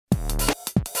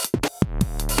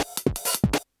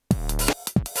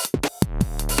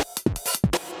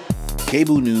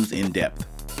KBOO News in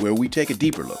Depth, where we take a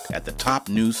deeper look at the top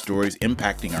news stories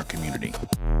impacting our community.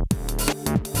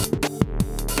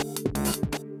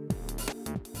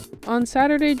 On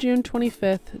Saturday, June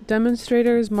 25th,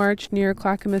 demonstrators marched near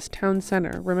Clackamas Town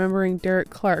Center, remembering Derek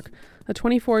Clark, a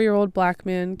 24-year-old black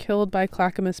man killed by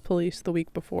Clackamas police the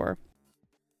week before.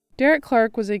 Derek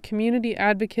Clark was a community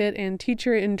advocate and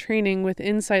teacher in training with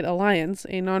Insight Alliance,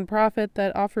 a nonprofit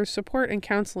that offers support and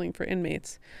counseling for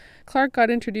inmates. Clark got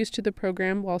introduced to the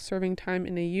program while serving time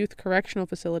in a youth correctional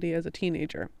facility as a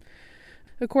teenager.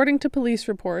 According to police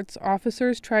reports,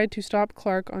 officers tried to stop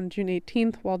Clark on June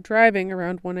 18th while driving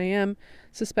around 1 a.m.,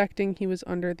 suspecting he was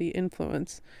under the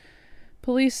influence.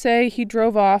 Police say he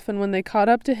drove off, and when they caught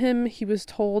up to him, he was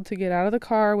told to get out of the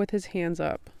car with his hands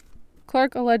up.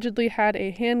 Clark allegedly had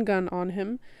a handgun on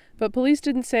him, but police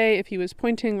didn't say if he was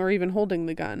pointing or even holding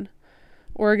the gun.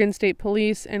 Oregon State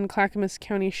Police and Clackamas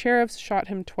County Sheriffs shot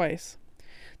him twice.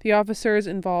 The officers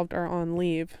involved are on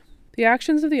leave. The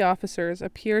actions of the officers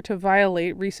appear to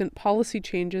violate recent policy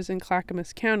changes in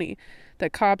Clackamas County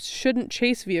that cops shouldn't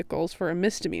chase vehicles for a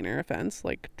misdemeanor offense,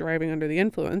 like driving under the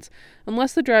influence,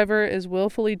 unless the driver is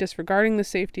willfully disregarding the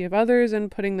safety of others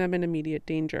and putting them in immediate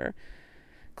danger.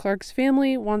 Clark's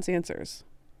family wants answers.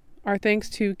 Our thanks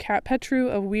to Kat Petru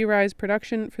of We Rise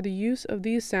Production for the use of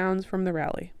these sounds from the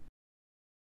rally.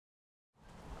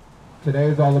 Today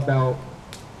is all about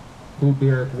who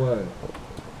Derek was.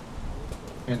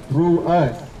 And through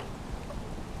us,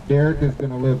 Derek is going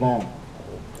to live on.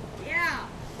 Yeah.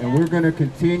 And we're going to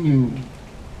continue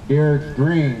Derek's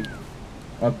dream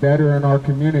of bettering our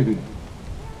community.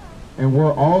 And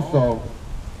we're also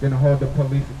going to hold the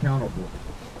police accountable.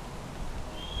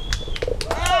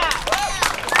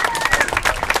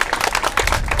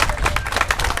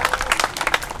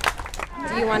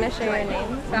 Do you want to share your name?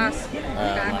 My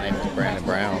name is Brandon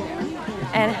Brown.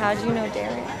 And how do you know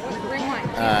Derek?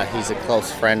 He's a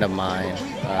close friend of mine,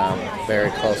 very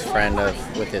close friend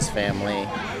with his family.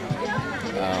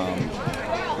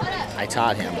 I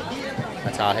taught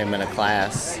him in a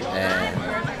class,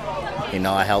 and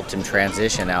I helped him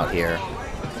transition out here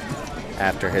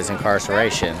after his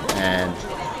incarceration, and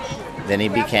then he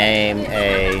became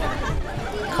a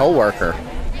co-worker.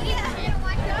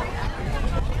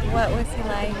 What was he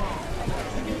like?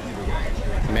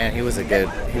 Man, he was a good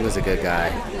guy.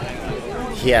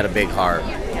 He had a big heart.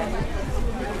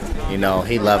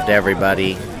 He loved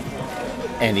everybody,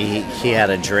 and he had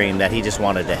a dream that he just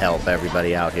wanted to help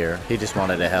everybody out here. He just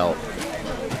wanted to help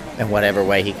in whatever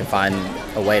way he could find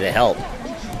a way to help.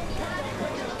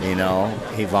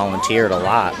 He volunteered a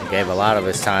lot, gave a lot of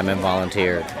his time and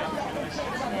volunteered.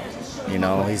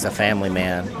 He's a family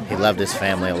man. He loved his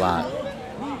family a lot.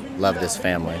 Loved his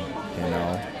family,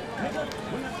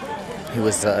 He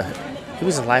was the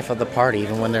life of the party,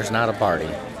 even when there's not a party.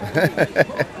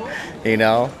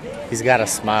 He's got a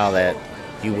smile that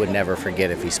you would never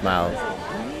forget if he smiled. How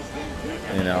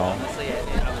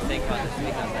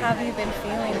have you been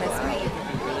feeling this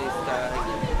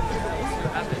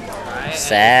week?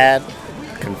 Sad,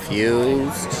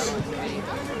 confused,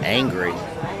 angry,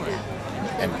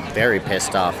 and very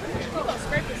pissed off.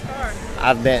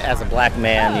 I've been, as a black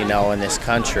man, in this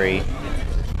country,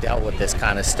 dealt with this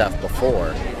kind of stuff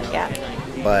before. Yeah.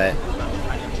 But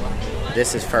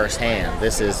this is firsthand.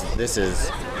 This is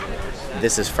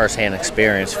firsthand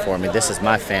experience for me. This is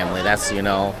my family. That's,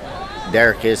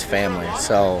 Derek is family.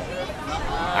 So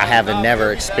I haven't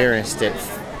never experienced it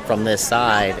from this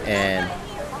side, and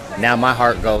now my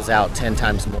heart goes out 10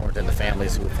 times more to the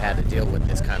families who've had to deal with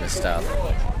this kind of stuff.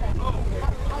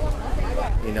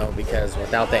 Because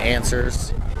without the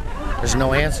answers, there's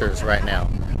no answers right now.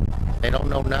 They don't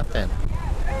know nothing.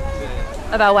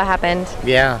 About what happened?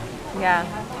 Yeah. Yeah.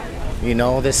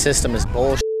 This system is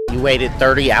bullshit. You waited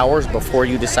 30 hours before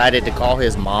you decided to call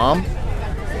his mom.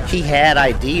 He had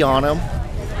ID on him.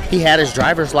 He had his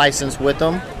driver's license with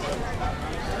him.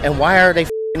 And why are they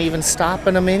even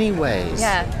stopping him anyways?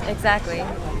 Yeah, exactly.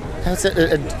 That's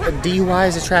a DUI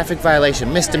is a traffic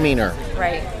violation, misdemeanor.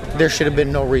 Right. There should have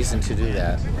been no reason to do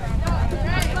that.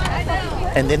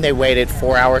 And then they waited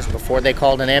 4 hours before they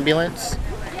called an ambulance.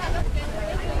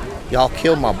 Y'all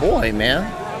killed my boy, man.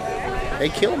 They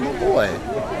killed my boy.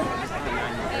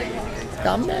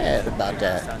 I'm mad about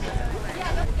that.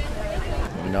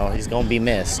 He's going to be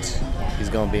missed. He's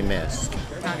going to be missed.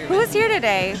 Who's here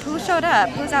today? Who showed up?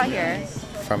 Who's out here?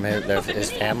 From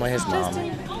his family, his mom.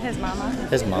 His mama?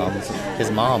 His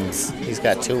moms. He's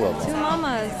got 2 of them. 2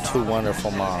 mamas. 2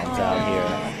 wonderful moms out here.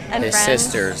 And his friends?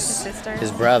 sisters,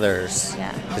 his brothers,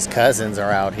 Yeah. his cousins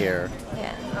are out here.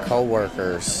 Yeah.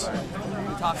 Co-workers.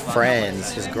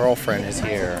 friends. His girlfriend is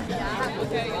here.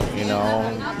 You know,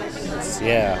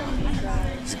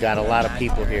 he's got a lot of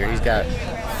people here. He's got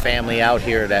family out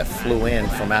here that flew in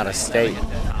from out of state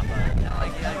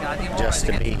just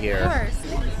to be here. Of course.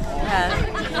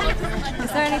 Yeah.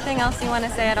 Is there anything else you want to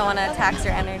say? I don't want to tax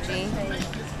your energy.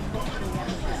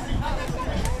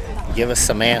 Give us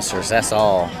some answers, that's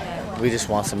all. We just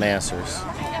want some answers.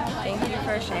 Thank you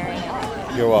for sharing.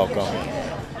 You're welcome.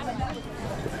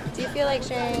 Do you feel like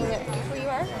sharing who you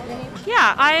are? Your name?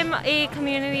 Yeah, I'm a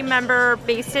community member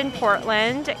based in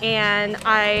Portland, and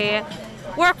I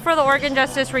work for the Oregon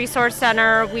Justice Resource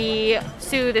Center. We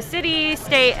sue the city,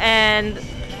 state, and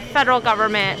federal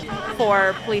government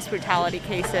for police brutality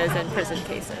cases and prison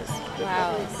cases.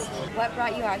 Wow. What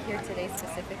brought you out here today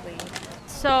specifically?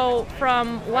 So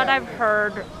from what I've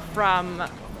heard from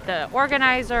the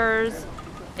organizers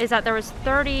is that there was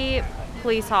 30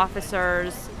 police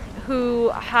officers who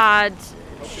had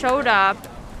showed up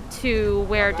to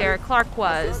where Derek Clark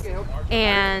was,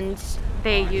 and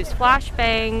they used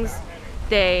flashbangs,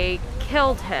 they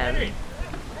killed him.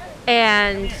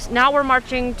 And now we're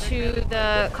marching to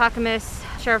the Clackamas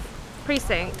Sheriff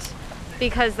Precinct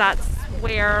because that's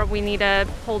where we need to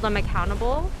hold them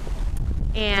accountable.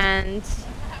 And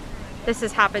this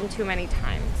has happened too many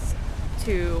times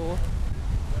to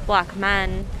black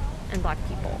men and black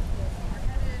people.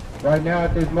 Right now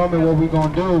at this moment, what we're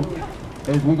gonna do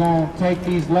is we're gonna take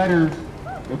these letters.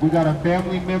 If we got a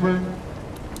family member,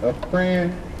 a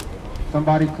friend,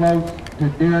 somebody close to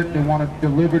Derek that want to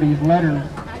deliver these letters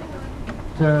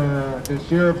to the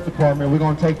Sheriff's Department, we're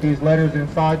gonna take these letters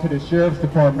inside to the Sheriff's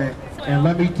Department. And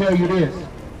let me tell you this,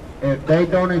 if they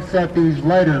don't accept these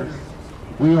letters,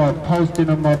 we are posting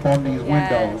them up on these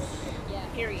windows.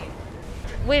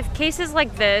 With cases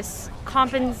like this,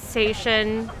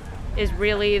 compensation is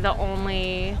really the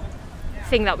only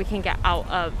thing that we can get out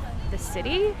of the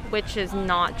city, which is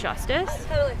not justice.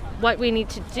 What we need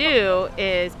to do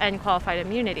is end qualified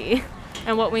immunity.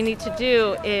 And what we need to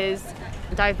do is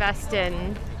divest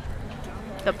in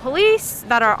the police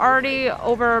that are already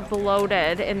over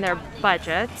bloated in their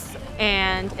budgets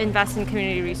and invest in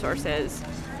community resources.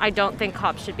 I don't think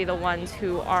cops should be the ones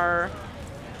who are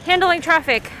handling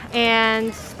traffic,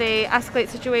 and they escalate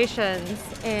situations,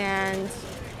 and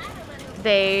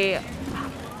they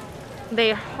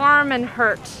harm and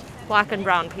hurt black and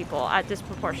brown people at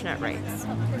disproportionate rates.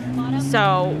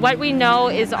 So what we know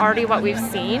is already what we've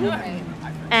seen,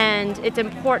 and it's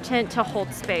important to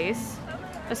hold space,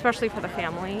 especially for the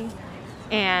family,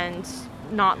 and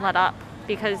not let up,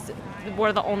 because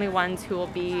we're the only ones who will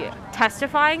be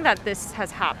testifying that this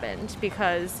has happened,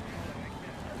 because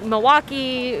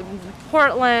Milwaukee,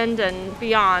 Portland, and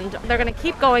beyond, they're going to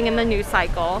keep going in the news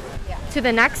cycle to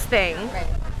the next thing.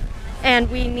 And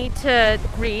we need to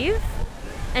grieve,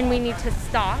 and we need to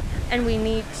stop, and we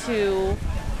need to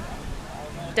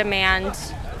demand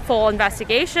full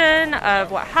investigation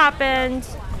of what happened.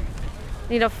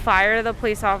 We need to fire the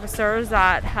police officers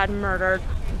that had murdered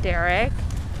Derek,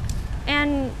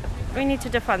 and we need to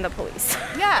defund the police.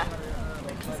 Yeah.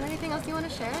 Is there anything else you want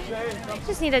to share? We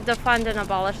just need to defund and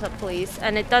abolish the police,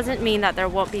 and it doesn't mean that there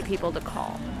won't be people to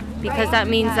call, because that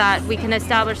means that we can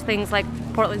establish things like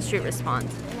Portland Street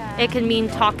Response. It can mean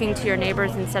talking to your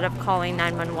neighbors instead of calling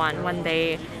 911 when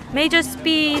they may just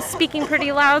be speaking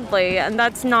pretty loudly, and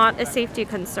that's not a safety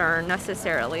concern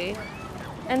necessarily.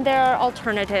 And there are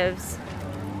alternatives,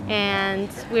 and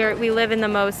we live in the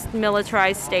most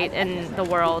militarized state in the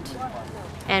world,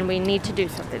 and we need to do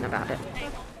something about it.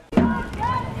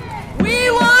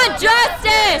 We want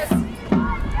justice!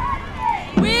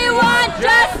 We want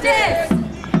justice!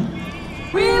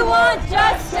 We want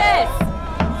justice!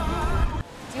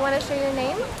 Do you want to share your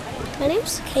name? My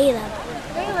name's Caleb.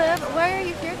 Caleb, why are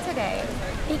you here today?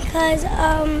 Because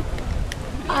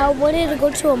I wanted to go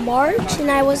to a march, and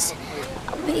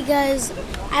because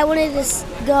I wanted to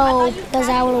go because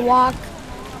I want to walk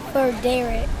for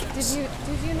Derek. Did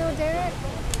you know Derek?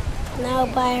 No,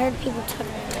 but I heard people talk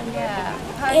about him.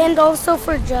 Yeah. And also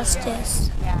for justice.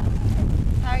 Yeah.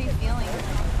 How are you feeling?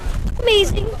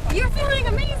 Amazing. You're feeling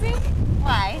amazing.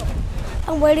 Why?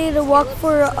 I'm ready to walk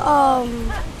for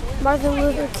Martin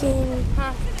Luther King.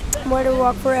 I'm ready to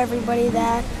walk for everybody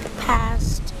that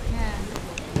passed.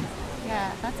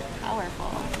 Yeah, that's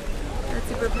powerful. That's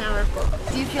super powerful.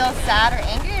 Do you feel sad or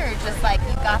angry, or just like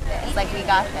you got this? Like we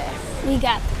got this? We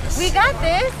got this. We got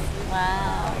this?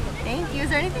 Wow. Thank you. Is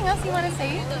there anything else you want to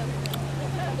say?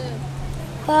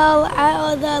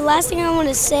 Well, the last thing I want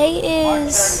to say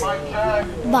is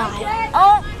bye.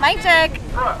 Oh, mic check.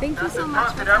 Thank you so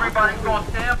much. Let's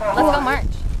go march.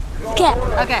 Okay.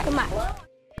 Okay. Come on.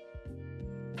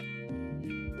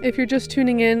 If you're just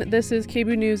tuning in, this is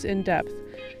KBOO News in Depth.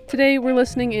 Today, we're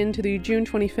listening in to the June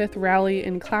 25th rally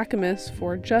in Clackamas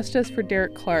for justice for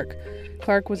Derek Clark.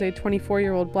 Clark was a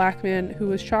 24-year-old black man who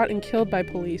was shot and killed by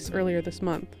police earlier this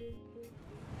month.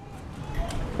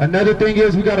 Another thing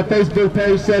is we got a Facebook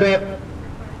page set up,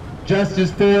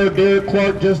 Justice for Derek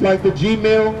Clark, just like the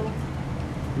Gmail.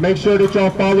 Make sure that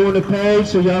y'all following the page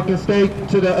so y'all can stay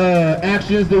to the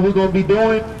actions that we're going to be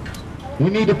doing. We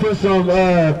need to put some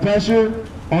pressure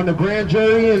on the grand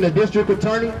jury and the district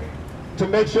attorney to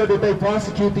make sure that they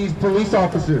prosecute these police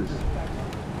officers.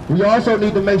 We also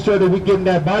need to make sure that we're getting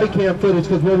that body cam footage,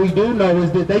 because what we do know is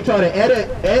that they try to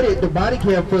edit the body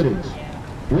cam footage.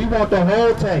 We want the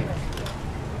whole tape.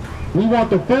 We want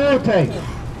the full tape,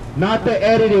 not the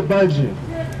edited version.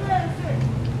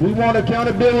 We want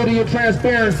accountability and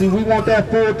transparency. We want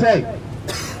that full tape.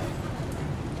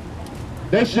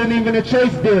 They shouldn't even have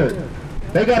chased Derek.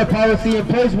 They got a policy in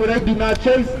place where they do not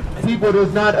chase people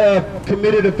that's not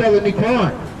committed a felony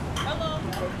crime.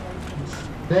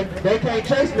 They can't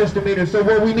chase misdemeanors. So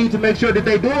what we need to make sure that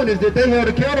they're doing is that they held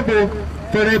accountable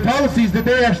for their policies that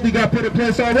they actually got put in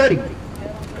place already.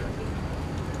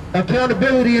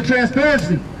 Accountability and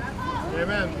transparency.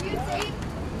 Amen.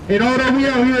 And although we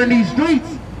out here in these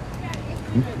streets,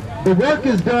 the work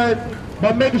is done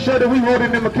by making sure that we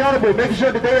holding them accountable, making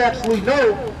sure that they actually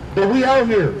know that we out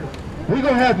here. We're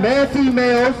going to have mass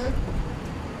emails.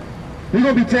 We're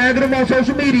going to be tagging them on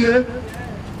social media.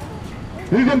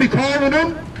 We're going to be calling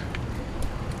them.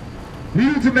 We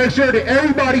need to make sure that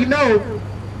everybody knows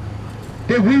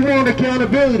that we want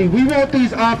accountability. We want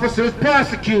these officers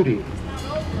prosecuted.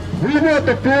 We want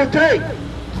the full tape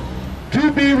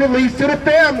to be released to the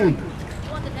family.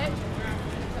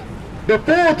 The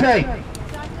full tape.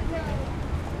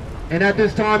 And at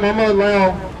this time, I'm going to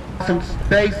allow some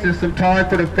space and some time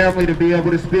for the family to be able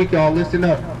to speak. Y'all listen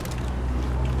up.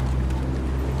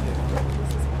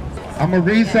 I'm going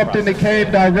to read something that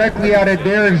came directly out of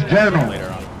Derek's journal.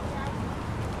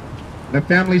 The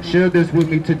family shared this with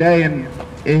me today, and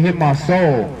it hit my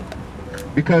soul.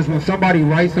 Because when somebody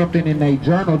writes something in their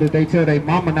journal that they tell their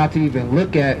mama not to even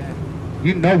look at,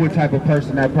 you know what type of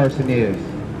person that person is.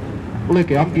 Look,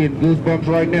 I'm getting goosebumps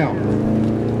right now,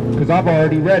 because I've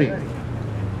already read it.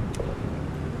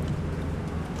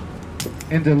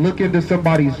 And to look into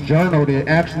somebody's journal that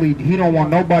actually he don't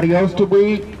want nobody else to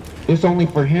read, it's only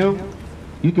for him,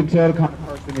 you can tell the kind of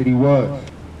person that he was.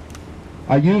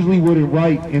 I usually wouldn't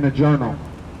write in a journal,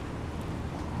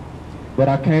 but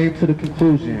I came to the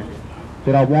conclusion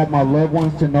that I want my loved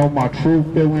ones to know my true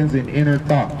feelings and inner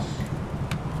thoughts,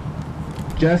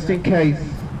 just in case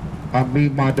I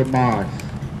meet my demise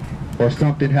or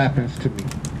something happens to me.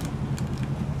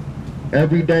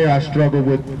 Every day I struggle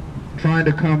with trying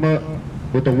to come up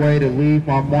with a way to leave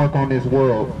my mark on this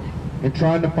world and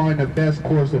trying to find the best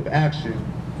course of action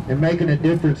and making a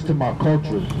difference to my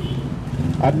culture.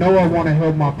 I know I want to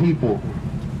help my people,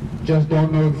 just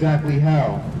don't know exactly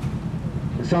how.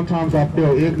 And sometimes I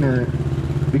feel ignorant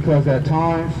because at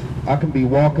times I can be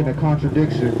walking a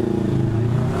contradiction.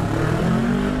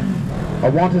 I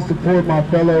want to support my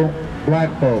fellow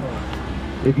black folks.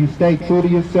 If you stay true to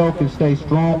yourself and stay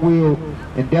strong-willed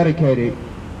and dedicated,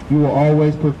 you will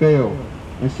always prevail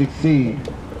and succeed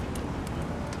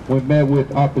when met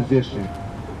with opposition.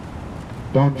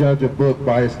 Don't judge a book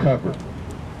by its cover.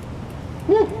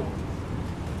 Woo.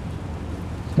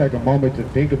 Let's take a moment to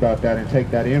think about that and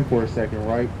take that in for a second,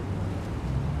 right?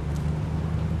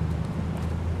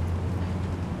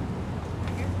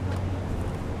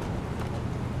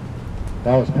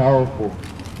 That was powerful.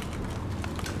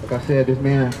 Like I said, this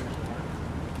man,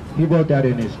 he wrote that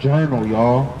in his journal,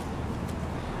 y'all.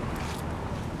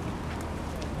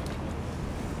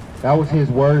 That was his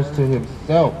words to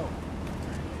himself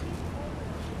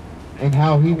and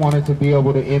how he wanted to be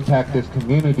able to impact this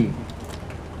community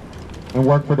and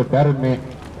work for the betterment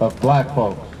of black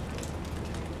folks.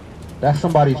 That's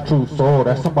somebody's true soul.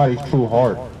 That's somebody's true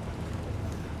heart.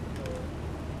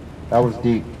 That was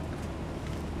deep.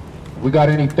 We got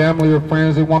any family or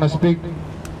friends that want to speak? I'm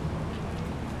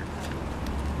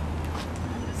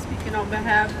just speaking on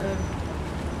behalf of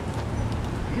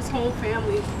his whole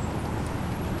family.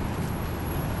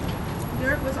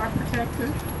 Derek was our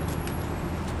protector.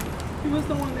 He was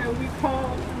the one that we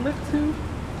called and looked to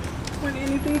when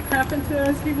anything happened to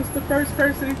us. He was the first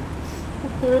person who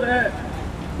pulled up.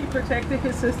 He protected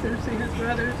his sisters and his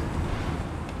brothers.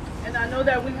 And I know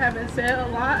that we haven't said a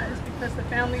lot is because the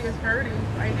family is hurting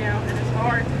right now, and it's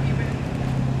hard to even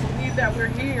believe that we're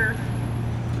here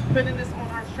putting this on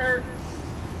our shirts.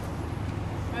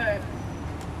 But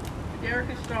Derek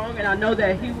is strong, and I know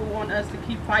that he will want us to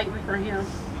keep fighting for him.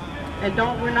 And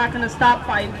we're not going to stop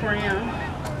fighting for him.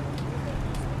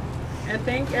 And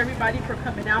thank everybody for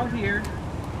coming out here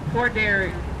for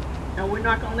Derek. And we're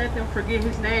not going to let them forget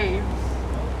his name.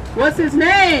 What's his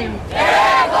name?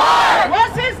 Derek Clark!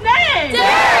 What's his name?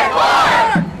 Derek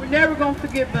Clark! We're never going to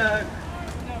forget Bug.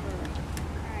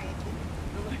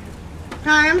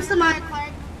 Hi, I'm Samaya Clark.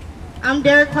 I'm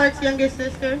Derek Clark's youngest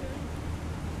sister.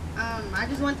 I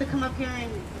just wanted to come up here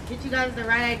and get you guys the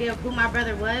right idea of who my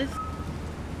brother was.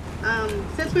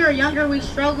 Since we were younger, we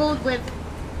struggled with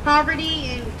poverty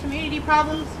and community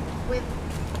problems, with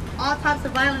all types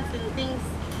of violence and things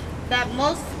that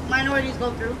most minorities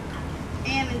go through.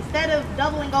 And instead of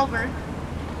doubling over,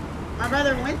 my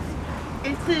brother went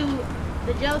into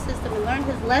the jail system and learned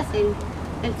his lesson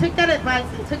and took that advice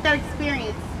and took that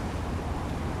experience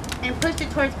and pushed it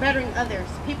towards bettering others,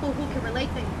 people who can relate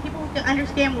to him, people who can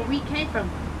understand where we came from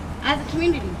as a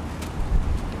community.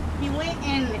 He went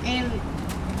and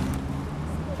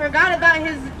forgot about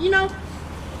his,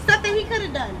 stuff that he could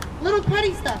have done, little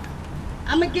petty stuff.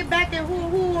 I'm gonna get back at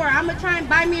who, or I'm gonna try and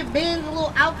buy me a Benz, a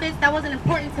little outfits. That wasn't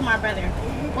important to my brother.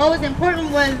 What was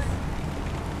important was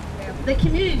the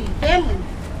community, family.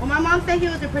 When my mom said he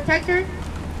was a protector,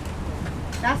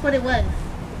 that's what it was.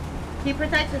 He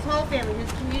protects his whole family,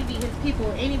 his community, his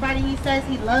people. Anybody he says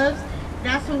he loves,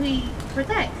 that's who he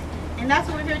protects. And that's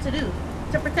what we're here to do.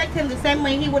 To protect him the same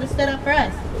way he would have stood up for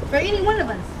us. For any one of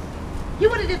us. He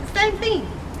would have did the same thing.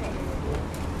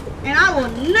 And I will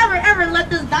never ever let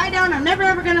this die down. I'm never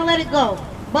ever gonna let it go.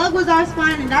 Bug was our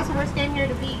spine, and that's what we're standing here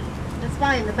to be. The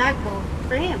spine, the backbone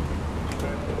for him.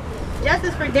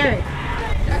 Justice for Derek.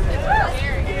 Justice for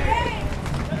Derek.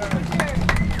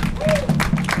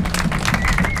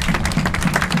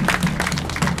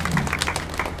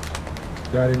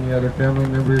 Got any other family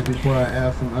members before I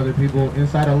ask some other people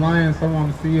inside Alliance? I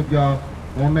want to see if y'all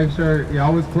want to make sure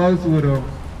y'all was close with them.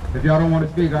 If y'all don't want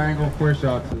to speak, I ain't gonna force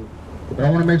y'all to. But I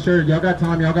want to make sure y'all got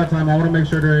time. I want to make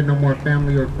sure there ain't no more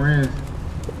family or friends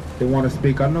that want to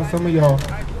speak. I know some of y'all.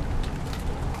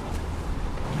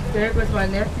 Derek was my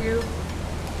nephew,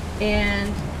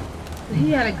 and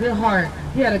he had a good heart.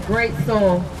 He had a great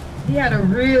soul. He had a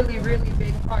really, really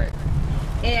big heart,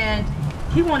 and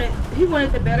he wanted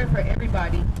the better for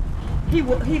everybody. He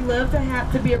loved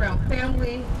to be around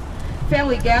family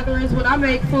gatherings. When I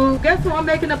make food, guess who I'm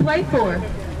making a plate for?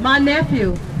 My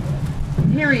nephew.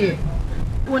 Period.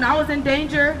 When I was in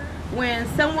danger, when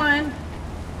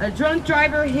a drunk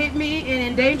driver hit me and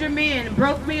endangered me and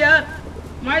broke me up,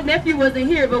 my nephew wasn't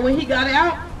here, but when he got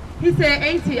out, he said,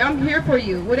 Auntie, I'm here for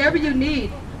you. Whatever you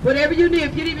need. Whatever you need.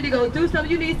 If you need me to go do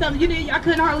something, I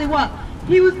couldn't hardly walk.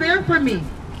 He was there for me.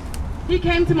 He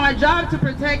came to my job to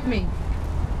protect me.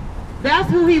 That's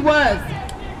who he was.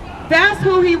 That's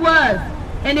who he was.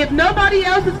 And if nobody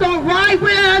else is going to ride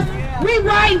with us, we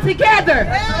riding together.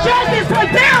 Justice for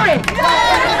Derek!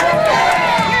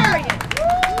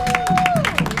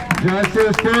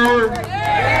 Justice for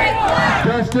Derek Clark!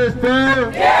 Justice for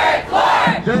Derek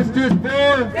Clark! Justice for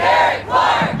Derek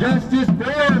Clark! Justice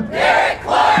for Derek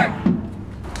Clark!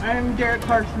 I'm Derek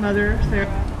Clark's mother, Sarah,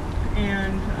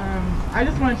 and I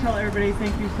just want to tell everybody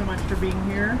thank you so much for being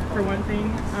here. For one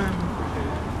thing,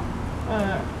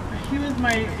 he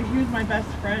was my best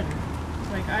friend.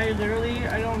 Like I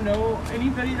don't know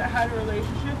anybody that had a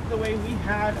relationship the way we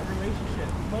had a relationship.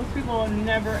 Most people will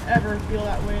never ever feel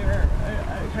that way or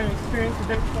kind of experience the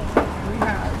difficulty we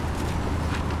had.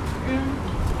 And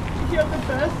he had the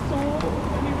best soul,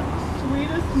 and he was the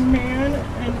sweetest man.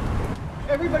 And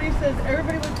everybody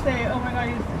would say, oh my God,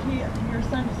 your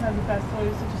son just has the best soul.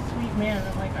 He's such a sweet man.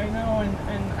 I'm like, I know,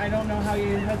 and I don't know how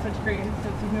you have such great sense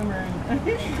of humor and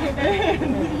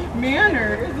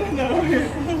manners.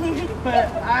 But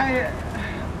I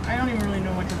don't even really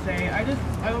know what to say. I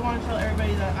want to tell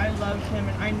everybody that I loved him,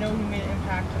 and I know he made an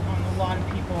impact on a lot of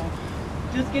people.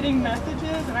 Just getting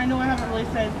messages, and I know I haven't really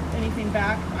said anything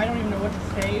back. I don't even know what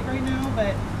to say right now,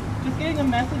 but just getting the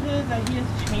messages that he has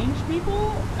changed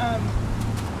people,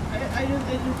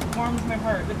 it just warms my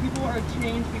heart. The people are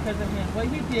changed because of him. What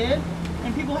he did,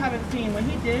 and people haven't seen, what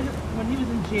he did when he was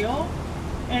in jail,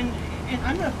 and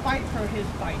I'm going to fight for his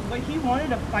fight. What he wanted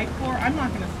to fight for, I'm not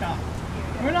going to stop.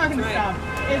 We're not going to stop.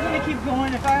 It's going to keep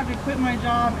going. If I have to quit my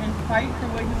job and fight for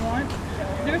what he wants,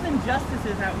 there's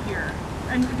injustices out here,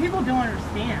 and people don't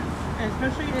understand, and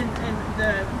especially in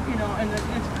the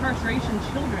incarceration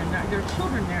children. There are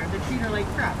children there that treat her like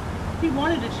crap. He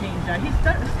wanted to change that. He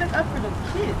stuck up for those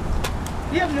kids.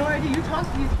 You have no idea. You talk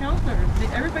to these counselors.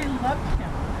 Everybody loved him.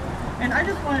 And I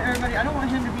just want everybody, I don't want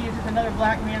him to be just another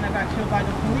black man that got killed by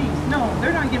the police. No,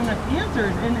 they're not giving us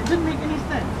answers, and it doesn't make any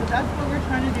sense. So that's what we're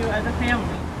trying to do as a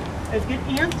family, is get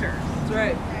answers.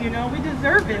 right. You know, we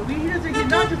deserve it. He doesn't get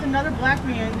not just another black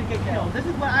man to get killed. This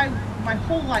is what my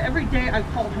whole life, every day I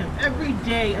called him. Every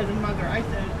day as a mother, I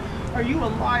said, are you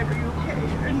alive? Are you okay?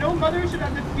 And no mother should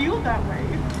have to feel that way.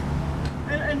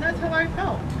 And that's how I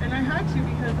felt. And I had to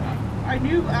because I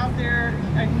knew out there,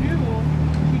 I knew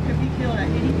he could be killed at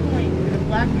any point with a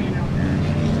black man out there.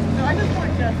 So I just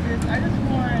want justice.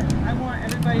 I want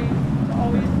everybody to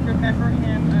always remember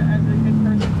him as a good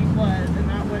person he was and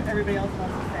not what everybody else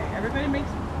wants to say. Everybody makes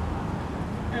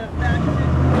bad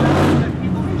decisions, but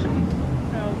people make choices.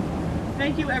 So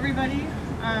thank you everybody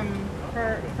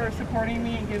for supporting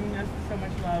me and giving us so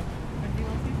much love. And do you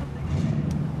want to say something?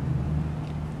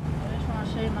 I just want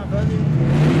to say my brother,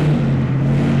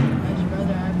 best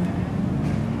brother I've had.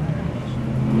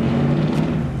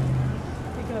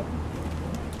 Pick up.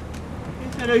 He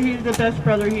said he's the best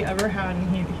brother he ever had and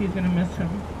he's going to miss him.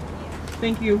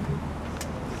 Thank you.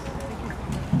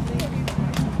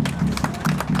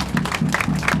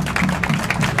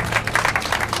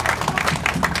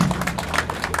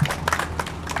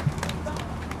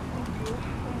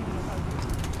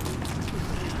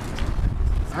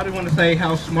 I just want to say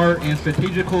how smart and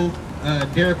strategical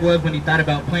Derek was when he thought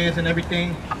about plans and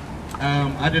everything.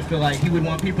 I just feel like he would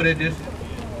want people to just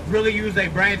really use their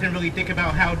brains and really think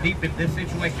about how deep this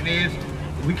situation is.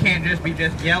 We can't just be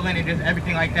just yelling and just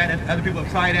everything like that. As other people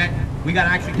have tried that. We got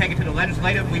to actually take it to the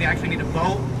legislative. We actually need to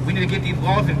vote. We need to get these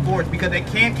laws enforced because they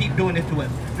can't keep doing this to us.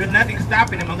 There's nothing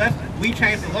stopping them unless we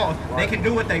change the laws. They can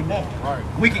do what they want.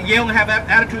 We can yell and have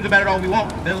attitudes about it all we want.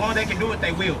 But as long as they can do it,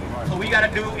 they will. So we got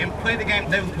to do and play the game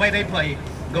the way they play.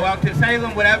 Go out to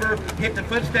Salem, whatever, hit the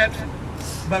footsteps,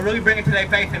 but really bring it to their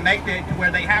face and make it to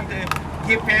where they have to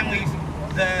give families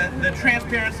the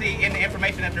transparency and the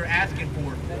information that they're asking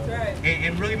for. That's right.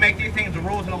 And really make these things the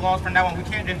rules and the laws from now on. We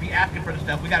can't just be asking for the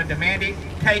stuff. We got to demand it,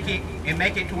 take it, and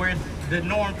make it to where it's the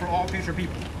norm for all future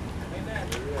people. Amen.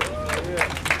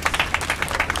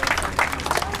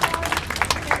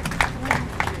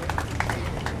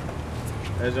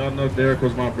 As y'all know, Derek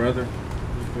was my brother.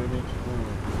 You feel me?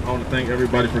 I want to thank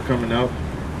everybody for coming out.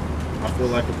 I feel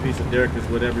like a piece of Derek is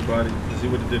with everybody because he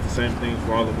would have did the same things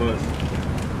for all of us.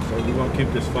 So we're going to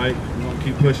keep this fight. We're going to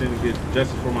keep pushing to get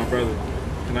justice for my brother.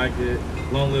 Can I get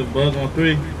Long Live Buzz on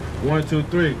 3? 1, 2,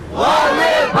 3. Long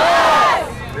live Buzz!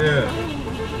 Yeah.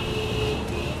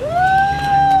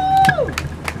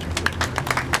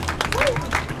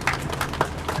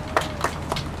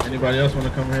 Anybody else want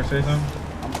to come here and say something?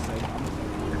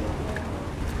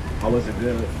 I was a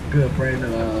good friend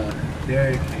of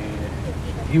Derek,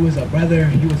 and he was a brother,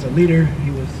 he was a leader,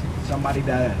 he was somebody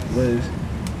that was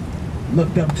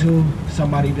looked up to,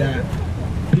 somebody that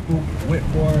people went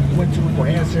to for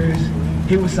answers.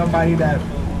 He was somebody that,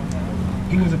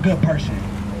 he was a good person.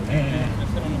 And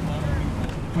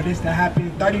for this to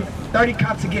happen, 30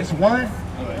 cops against one,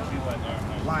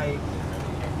 like,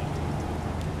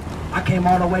 I came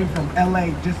all the way from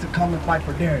LA just to come and fight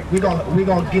for Derek. We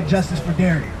gonna get justice for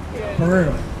Derek, for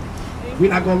real. We're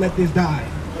not gonna let this die.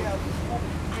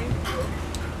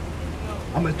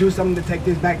 I'm gonna do something to take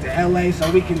this back to LA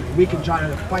so we can try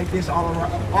to fight this all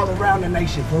around the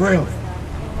nation, for real.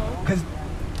 Cause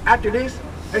after this,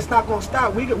 it's not gonna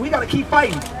stop. We gotta keep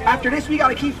fighting. After this, we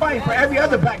gotta keep fighting for every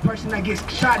other black person that gets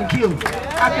shot and killed.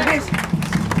 After this,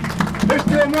 there's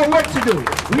still more work to do.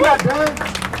 We're not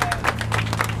done.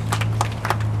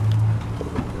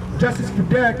 Justice for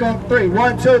Derek on 3.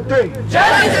 1, 2, 3.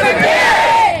 Justice for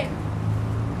Derek!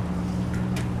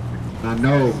 I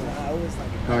know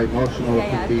how emotional it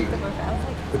can be,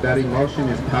 but that emotion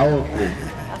is powerful.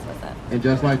 And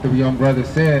just like the young brother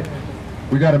said,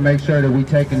 we got to make sure that we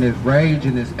taking this rage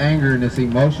and this anger and this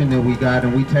emotion that we got,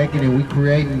 and we taking it,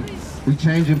 we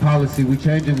changing policy, we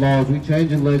changing laws, we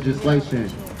changing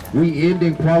legislation. We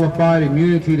ending qualified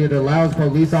immunity that allows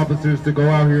police officers to go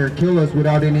out here and kill us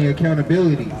without any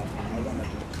accountability.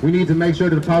 We need to make sure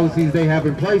that the policies they have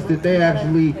in place, that they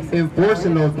actually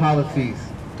enforcing those policies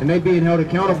and they being held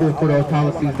accountable for those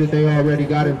policies that they already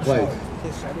got in place.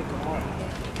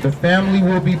 The family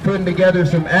will be putting together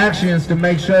some actions to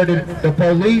make sure that the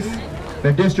police,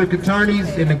 the district attorneys,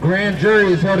 and the grand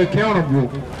jury is held accountable,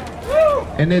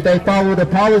 and that they follow the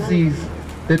policies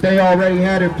that they already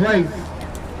had in place,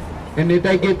 and that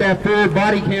they get that full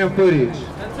body cam footage.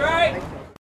 That's right.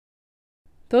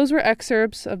 Those were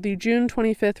excerpts of the June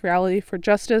 25th rally for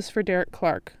justice for Derek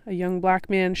Clark, a young black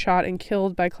man shot and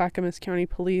killed by Clackamas County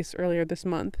Police earlier this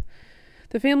month.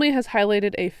 The family has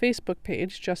highlighted a Facebook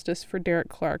page, Justice for Derek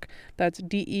Clark, that's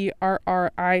DERRICK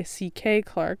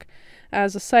Clark,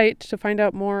 as a site to find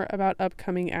out more about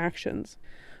upcoming actions.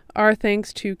 Our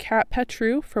thanks to Kat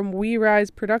Petru from We Rise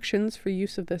Productions for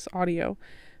use of this audio.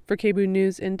 For KBOO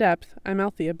News In Depth, I'm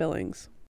Althea Billings.